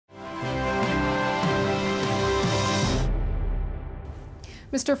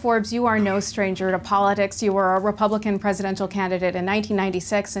Mr. Forbes, you are no stranger to politics. You were a Republican presidential candidate in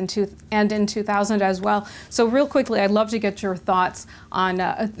 1996 and in 2000 as well. So real quickly, I'd love to get your thoughts on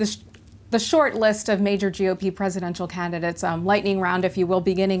the short list of major GOP presidential candidates, lightning round, if you will,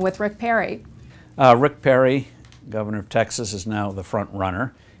 beginning with Rick Perry. Rick Perry, governor of Texas, is now the front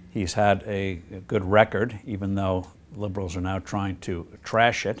runner. He's had a good record, even though liberals are now trying to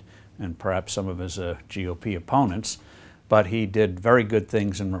trash it, and perhaps some of his GOP opponents. But he did very good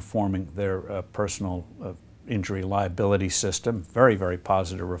things in reforming their personal injury liability system, very, very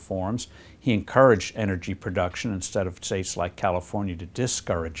positive reforms. He encouraged energy production instead of states like California to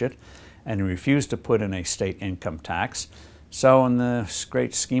discourage it, and he refused to put in a state income tax. So in the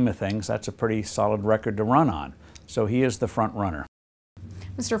great scheme of things, that's a pretty solid record to run on. So he is the front runner.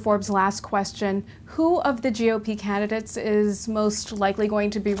 Mr. Forbes, last question. Who of the GOP candidates is most likely going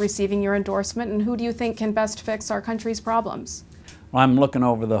to be receiving your endorsement, and who do you think can best fix our country's problems? Well, I'm looking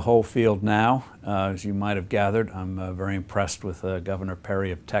over the whole field now. As you might have gathered, I'm very impressed with Governor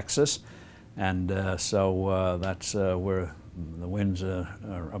Perry of Texas, and so that's where the winds are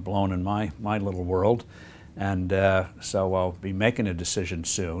blowing in my little world. And so I'll be making a decision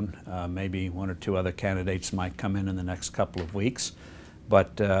soon. Maybe one or two other candidates might come in the next couple of weeks.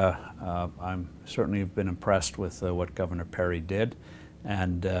 But I'm certainly have been impressed with what Governor Perry did,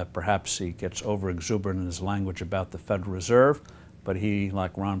 and perhaps he gets over-exuberant in his language about the Federal Reserve, but he,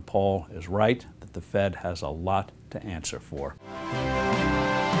 like Ron Paul, is right that the Fed has a lot to answer for.